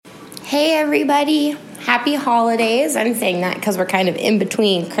Hey everybody, happy holidays. I'm saying that because we're kind of in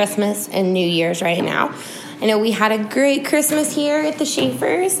between Christmas and New Year's right now. I know we had a great Christmas here at the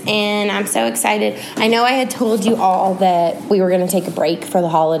Schaefer's, and I'm so excited. I know I had told you all that we were going to take a break for the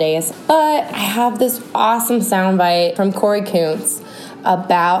holidays, but I have this awesome soundbite from Kory Koontz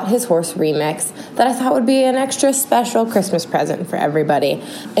about his horse remix that I thought would be an extra special Christmas present for everybody.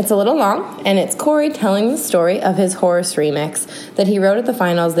 It's a little long, and it's Kory telling the story of his horse remix that he rode at the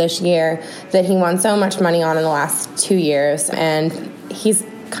finals this year that he won so much money on in the last 2 years, and he's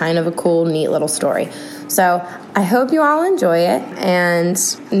kind of a cool, neat little story. So I hope you all enjoy it, and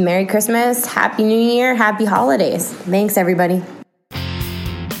Merry Christmas, Happy New Year, Happy Holidays. Thanks, everybody.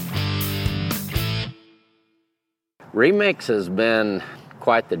 Remix has been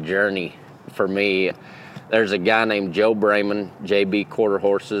quite the journey for me. There's a guy named Joe Brayman, JB Quarter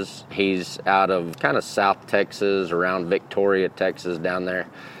Horses. He's out of kind of South Texas, around Victoria, Texas, down there.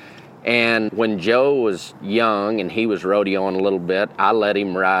 And when Joe was young and he was rodeoing a little bit, I let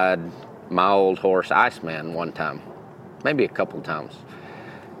him ride my old horse Iceman one time, maybe a couple times.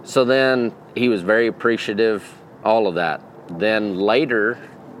 So then he was very appreciative, all of that. Then later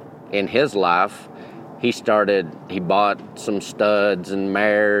in his life, he bought some studs and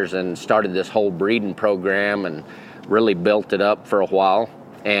mares and started this whole breeding program and really built it up for a while.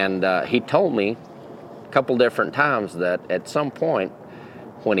 And he told me a couple different times that at some point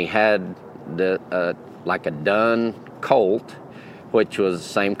when he had like a dun colt, which was the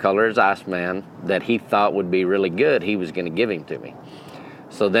same color as Iceman, that he thought would be really good, he was going to give him to me.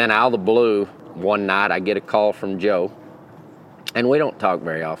 So then out of the blue, one night I get a call from Joe, and we don't talk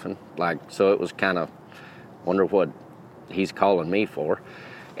very often, so it was kind of, wonder what he's calling me for.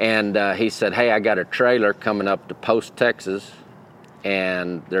 And he said, hey, I got a trailer coming up to Post, Texas,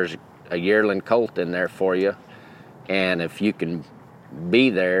 and there's a yearling colt in there for you. And if you can be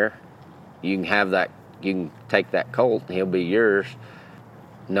there, you can take that colt and he'll be yours,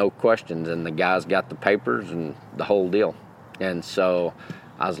 no questions. And the guy's got the papers and the whole deal. And so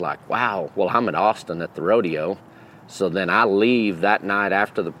I was like, wow, well, I'm at Austin at the rodeo. So then I leave that night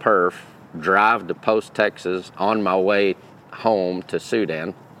after the perf, drive to Post, Texas on my way home to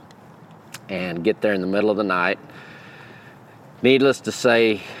Sudan, and get there in the middle of the night. Needless to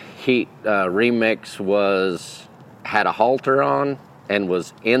say, Remix had a halter on and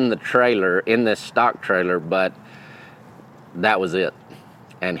was in the trailer, in this stock trailer, but that was it.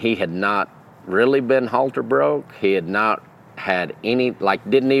 And he had not really been halter broke. He had not had any,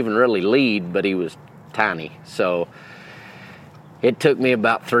 didn't even really lead, but he was tiny. So it took me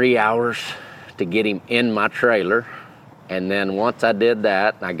about 3 hours to get him in my trailer. And then once I did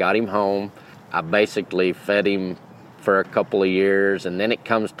that, I got him home. I basically fed him for a couple of years, and then it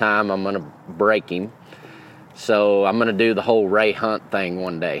comes time I'm going to break him. So I'm going to do the whole Ray Hunt thing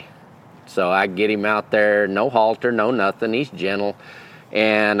one day. So I get him out there, no halter, no nothing. He's gentle.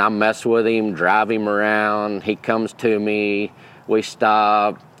 And I mess with him, drive him around. He comes to me. We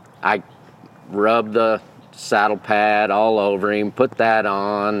stop. I rub the saddle pad all over him, put that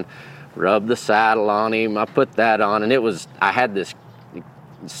on, rub the saddle on him. I put that on, and I had this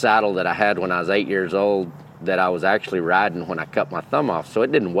saddle that I had when I was 8 years old that I was actually riding when I cut my thumb off, so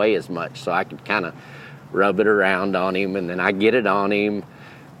it didn't weigh as much, so I could kind of rub it around on him, and then I get it on him.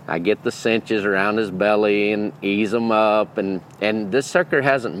 I get the cinches around his belly and ease him up, and this sucker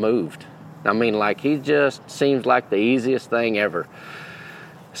hasn't moved. I mean, he just seems like the easiest thing ever.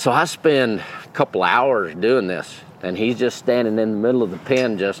 So I spend a couple hours doing this, and he's just standing in the middle of the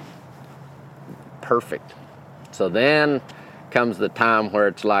pen, just perfect. So then comes the time where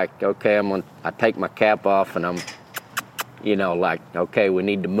it's okay, I take my cap off, and I'm, okay, we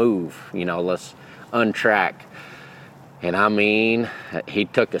need to move, let's untrack. And I mean, he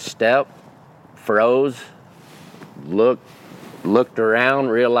took a step, froze, looked around,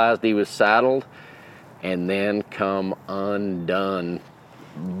 realized he was saddled, and then come undone,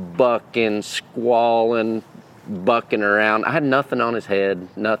 bucking, squalling, bucking around. I had nothing on his head,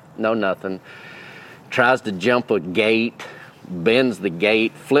 no nothing. Tries to jump a gate, bends the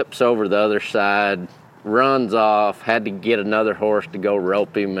gate, flips over the other side, runs off, had to get another horse to go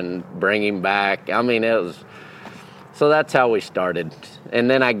rope him and bring him back. I mean, so that's how we started. And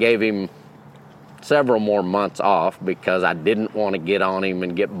then I gave him several more months off because I didn't want to get on him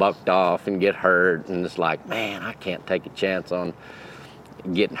and get bucked off and get hurt. And it's man, I can't take a chance on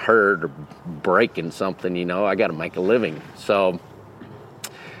getting hurt or breaking something, I got to make a living. So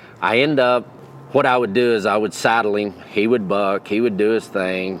what I would do is I would saddle him, he would buck, he would do his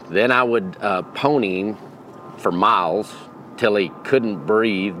thing. Then I would pony him for miles till he couldn't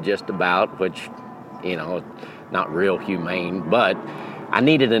breathe just about, which, not real humane, but I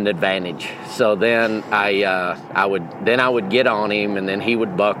needed an advantage. So then I would get on him, and then he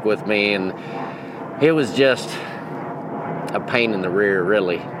would buck with me, and it was just a pain in the rear,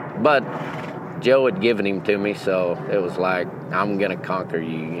 really. But Joe had given him to me, so it was like, I'm gonna conquer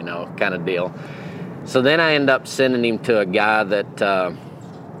you, kind of deal. So then I ended up sending him to a guy that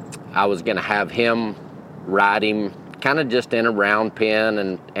I was gonna have him ride him kind of just in a round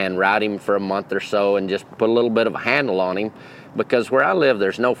pen and ride him for a month or so and just put a little bit of a handle on him, because where I live,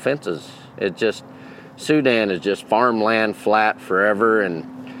 there's no fences. It's just, Sudan is just farmland, flat forever,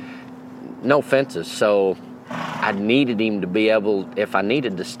 and no fences. So I needed him to be able, if I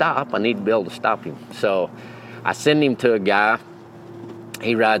needed to stop, I need to be able to stop him. So I send him to a guy.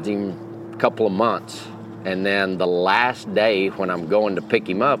 He rides him a couple of months. And then the last day when I'm going to pick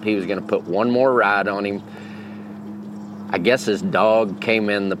him up, he was going to put one more ride on him. I guess his dog came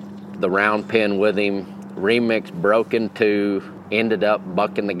in the round pen with him. Remix broke in two, ended up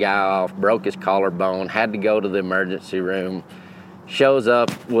bucking the guy off, broke his collarbone, had to go to the emergency room. Shows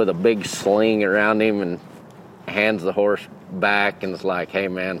up with a big sling around him and hands the horse back, and it's like, hey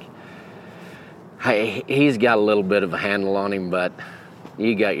man, he's got a little bit of a handle on him, but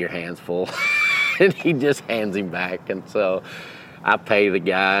you got your hands full. And he just hands him back. And so I pay the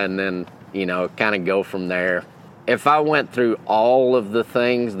guy, and then, kind of go from there. If I went through all of the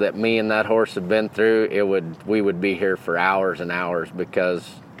things that me and that horse have been through, we would be here for hours and hours, because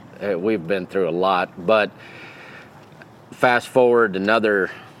we've been through a lot. But fast forward another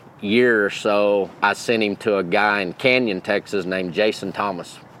year or so, I sent him to a guy in Canyon, Texas named Jason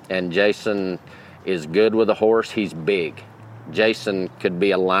Thomas. And Jason is good with a horse. He's big. Jason could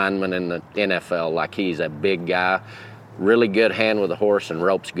be a lineman in the NFL. Like, he's a big guy, really good hand with a horse, and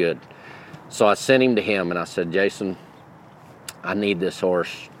ropes good. So I sent him to him, and I said, Jason, I need this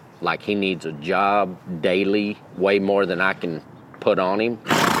horse. Like, he needs a job daily, way more than I can put on him.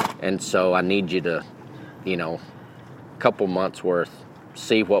 And so I need you to, a couple months worth,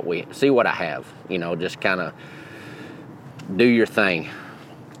 see what I have, just kind of do your thing.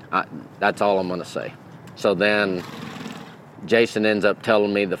 That's all I'm going to say. So then Jason ends up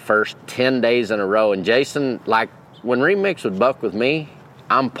telling me the first 10 days in a row. And Jason, like, when Remix would buck with me,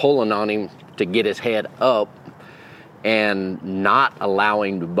 I'm pulling on him to get his head up and not allow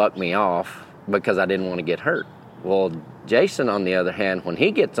him to buck me off, because I didn't want to get hurt. Well, Jason, on the other hand, when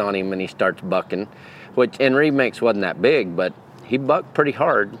he gets on him and he starts bucking, which in Remix wasn't that big, but he bucked pretty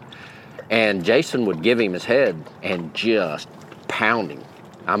hard, and Jason would give him his head and just pound him.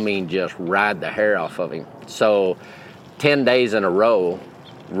 I mean, just ride the hair off of him. So 10 days in a row,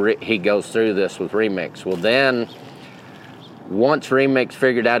 he goes through this with Remix. Well, then once Remix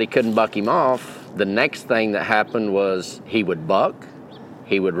figured out he couldn't buck him off, the next thing that happened was he would buck,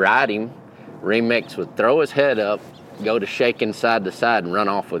 he would ride him, Remix would throw his head up, go to shaking side to side, and run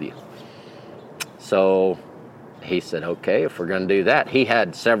off with you. So he said, okay, if we're going to do that. He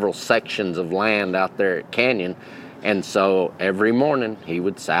had several sections of land out there at Canyon, and so every morning he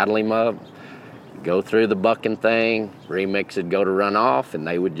would saddle him up, go through the bucking thing, Remix would go to run off, and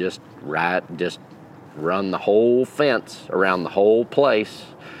they would just run the whole fence around the whole place.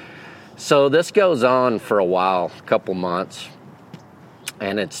 So this goes on for a while, a couple months,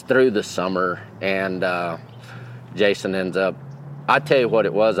 and it's through the summer, and Jason ends up, I tell you what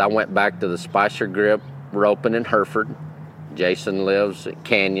it was, I went back to the Spicer Grip roping in Hereford. Jason lives at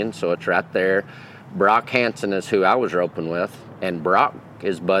Canyon, so it's right there. Brock Hansen is who I was roping with, and Brock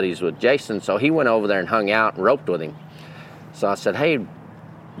is buddies with Jason, so he went over there and hung out and roped with him. So I said, hey,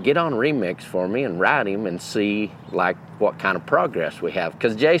 get on Remix for me and ride him and see like what kind of progress we have,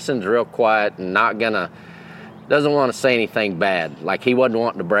 because Jason's real quiet and doesn't want to say anything bad. Like, he wasn't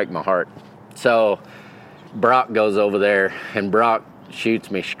wanting to break my heart. So Brock goes over there, and Brock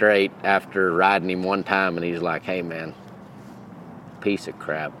shoots me straight after riding him one time, and he's like, hey man, piece of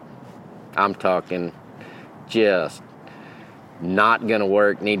crap. I'm talking just not gonna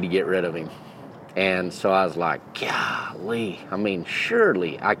work, need to get rid of him. And so I was like, golly, I mean,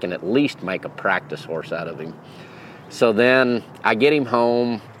 surely I can at least make a practice horse out of him. So then I get him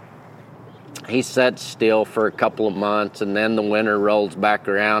home. He sits still for a couple of months, and then the winter rolls back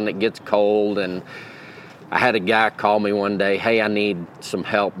around. It gets cold, and I had a guy call me one day, hey, I need some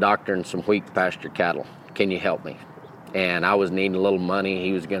help doctoring some wheat pasture cattle. Can you help me? And I was needing a little money.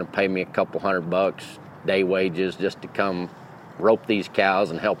 He was going to pay me a couple $100 day wages just to come rope these cows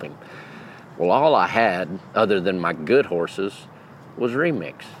and help him. Well, all I had, other than my good horses, was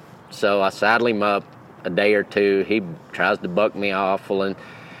Remix. So I saddle him up a day or two. He tries to buck me off. Well, and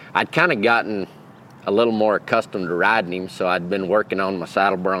I'd kind of gotten a little more accustomed to riding him, so I'd been working on my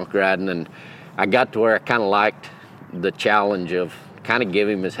saddle bronc riding, and I got to where I kind of liked the challenge of kind of give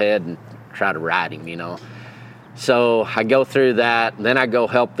him his head and try to ride him, you know. So I go through that, and then I go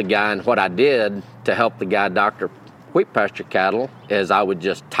help the guy. And what I did to help the guy doctor wheat pasture cattle is I would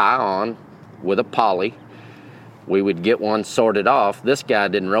just tie on with a poly. We would get one sorted off. This guy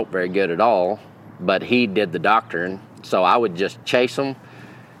didn't rope very good at all, but he did the doctoring. So I would just chase them,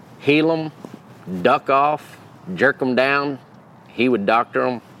 heel them, duck off, jerk them down. He would doctor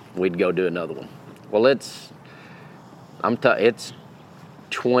them. We'd go do another one. Well, it's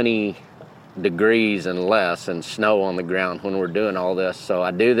 20 degrees and less and snow on the ground when we're doing all this. So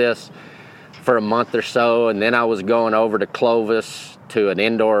I do this for a month or so, and then I was going over to Clovis to an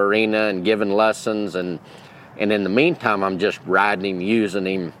indoor arena and giving lessons, and in the meantime I'm just riding him, using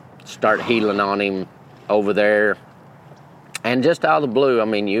him, start heeling on him over there. And just out of the blue, I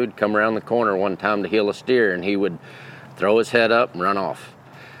mean, you'd come around the corner one time to heel a steer and he would throw his head up and run off.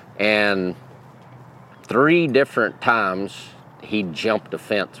 And 3 different times he jumped a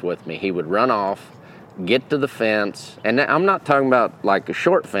fence with me. He would run off, get to the fence, and I'm not talking about like a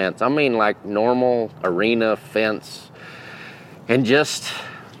short fence. I mean like normal arena fence. And just,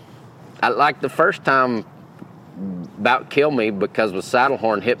 like the first time about killed me because the saddle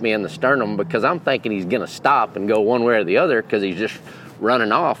horn hit me in the sternum, because I'm thinking he's gonna stop and go one way or the other because he's just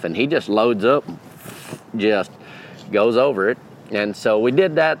running off, and he just loads up, just goes over it. And so we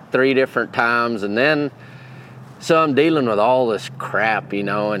did that 3 different times, and then so I'm dealing with all this crap, you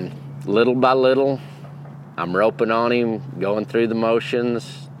know, and little by little I'm roping on him, going through the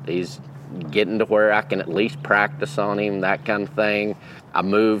motions. He's getting to where I can at least practice on him, that kind of thing. I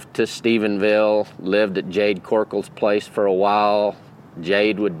moved to Stephenville, lived at Jade Corkle's place for a while.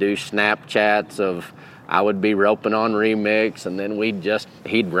 Jade would do Snapchats of, I would be roping on Remix, and then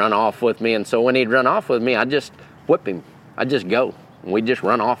he'd run off with me. And so when he'd run off with me, I'd just whip him. I'd just go, and we'd just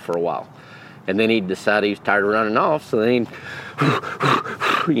run off for a while. And then he'd decide he was tired of running off, so then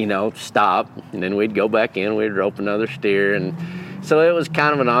he'd, you know, stop. And then we'd go back in, we'd rope another steer. And so it was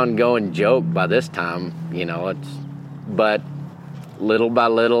kind of an ongoing joke by this time, you know. But little by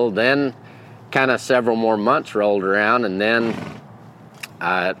little, then kind of several more months rolled around, and then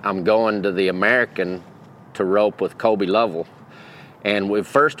I'm going to the American to rope with Colby Lovell. And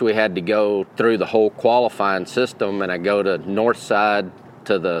first we had to go through the whole qualifying system, and I go to Northside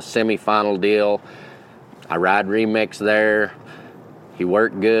to the semifinal deal. I ride Remix there. He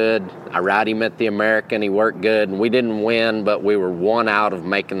worked good. I ride him at the American. He worked good. And we didn't win, but we were 1 out of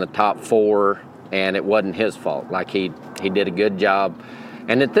making the top 4, and it wasn't his fault. Like, he did a good job.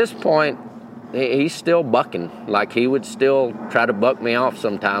 And at this point, he's still bucking. Like, he would still try to buck me off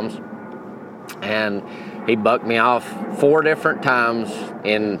sometimes. And he bucked me off 4 different times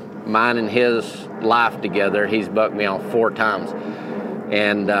in mine and his life together. He's bucked me off 4 times.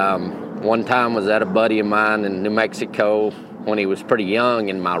 And one time was at a buddy of mine in New Mexico when he was pretty young,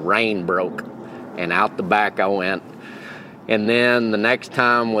 and my rein broke, and out the back I went. And then the next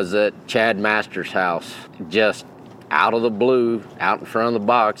time was at Chad Masters' house, just out of the blue, out in front of the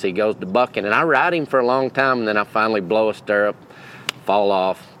box. He goes to bucking, and I ride him for a long time, and then I finally blow a stirrup, fall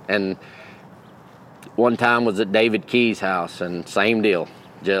off. And one time was at David Key's house, and same deal,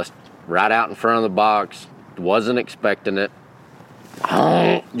 just right out in front of the box, wasn't expecting it.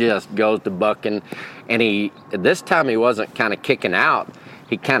 Just goes to bucking, and this time he wasn't kind of kicking out.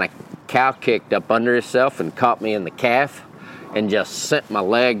 He kind of cow kicked up under himself and caught me in the calf and just sent my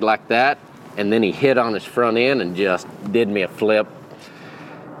leg like that, and then he hit on his front end and just did me a flip.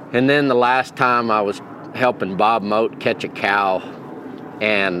 And then the last time I was helping Bob Moat catch a cow,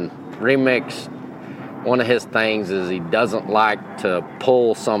 and Remix, one of his things is he doesn't like to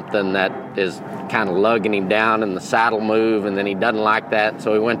pull something that is kind of lugging him down in the saddle move, and then he doesn't like that,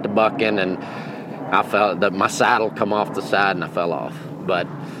 so he went to bucking, and I felt that my saddle come off the side and I fell off. But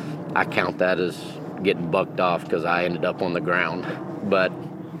I count that as getting bucked off because I ended up on the ground. But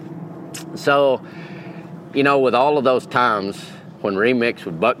so, you know, with all of those times when Remix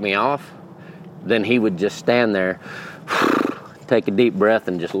would buck me off, then he would just stand there, take a deep breath,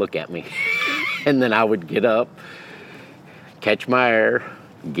 and just look at me. And then I would get up, catch my air,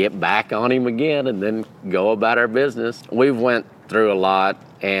 get back on him again, and then go about our business. We've went through a lot,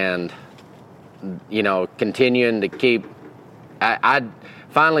 and, you know, continuing to keep... I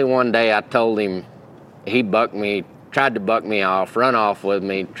finally one day I told him, he bucked me, tried to buck me off, run off with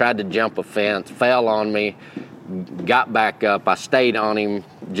me, tried to jump a fence, fell on me, got back up. I stayed on him,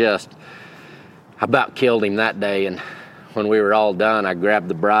 just about killed him that day. And when we were all done, I grabbed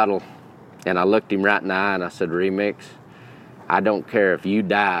the bridle and I looked him right in the eye and I said, Remix, I don't care if you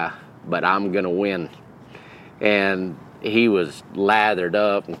die, but I'm going to win. And he was lathered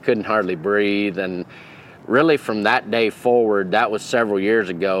up and couldn't hardly breathe. And really from that day forward, that was several years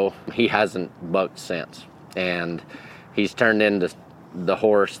ago, he hasn't bucked since. And he's turned into the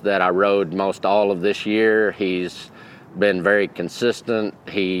horse that I rode most all of this year. He's been very consistent.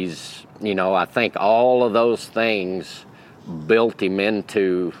 He's, I think all of those things built him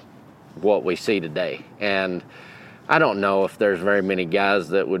into what we see today. And I don't know if there's very many guys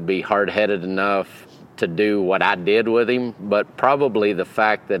that would be hard-headed enough to do what I did with him, but probably the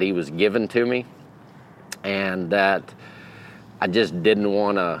fact that he was given to me and that I just didn't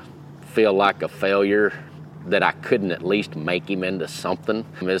want to feel like a failure, that I couldn't at least make him into something,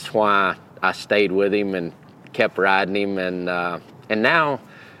 is why I stayed with him and kept riding him. And now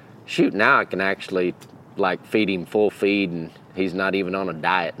I can actually feed him full feed, and he's not even on a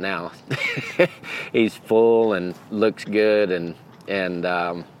diet now. He's full and looks good, and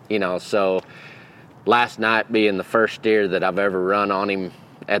so last night being the first steer that I've ever run on him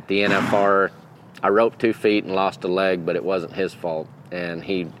at the NFR, I roped 2 feet and lost a leg, but it wasn't his fault, and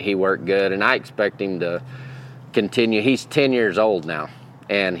he worked good, and I expect him to continue. He's 10 years old now,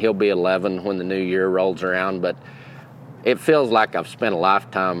 and he'll be 11 when the new year rolls around, but it feels like I've spent a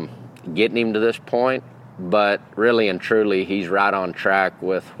lifetime getting him to this point. But really and truly, he's right on track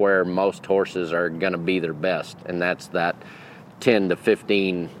with where most horses are going to be their best, and that's that 10 to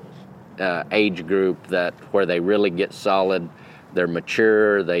 15 age group, that where they really get solid, they're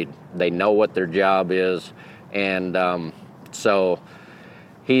mature, they know what their job is, and so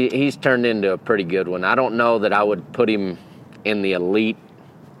he's turned into a pretty good one. I don't know that I would put him in the elite,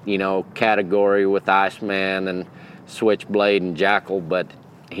 category with Iceman and Switchblade and Jackal, but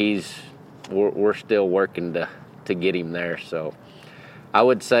we're still working to get him there. So I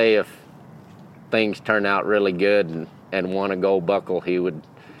would say if things turn out really good and won a gold buckle, he would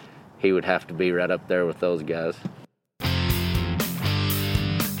have to be right up there with those guys.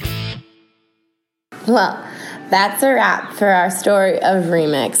 Well, that's a wrap for our story of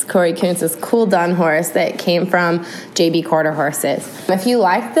Remix, Kory Koontz's cool dun horse that came from JB Quarter Horses. If you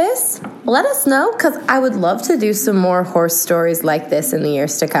like this, let us know, because I would love to do some more horse stories like this in the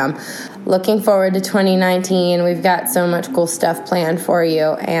years to come. Looking forward to 2019. We've got so much cool stuff planned for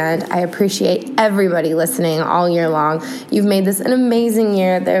you, and I appreciate everybody listening all year long. You've made this an amazing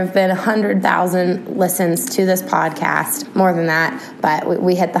year. There have been 100,000 listens to this podcast, more than that, but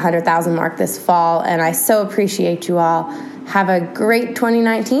we hit the 100,000 mark this fall, and I so appreciate you all. Have a great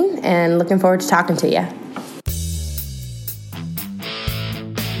 2019, and looking forward to talking to you.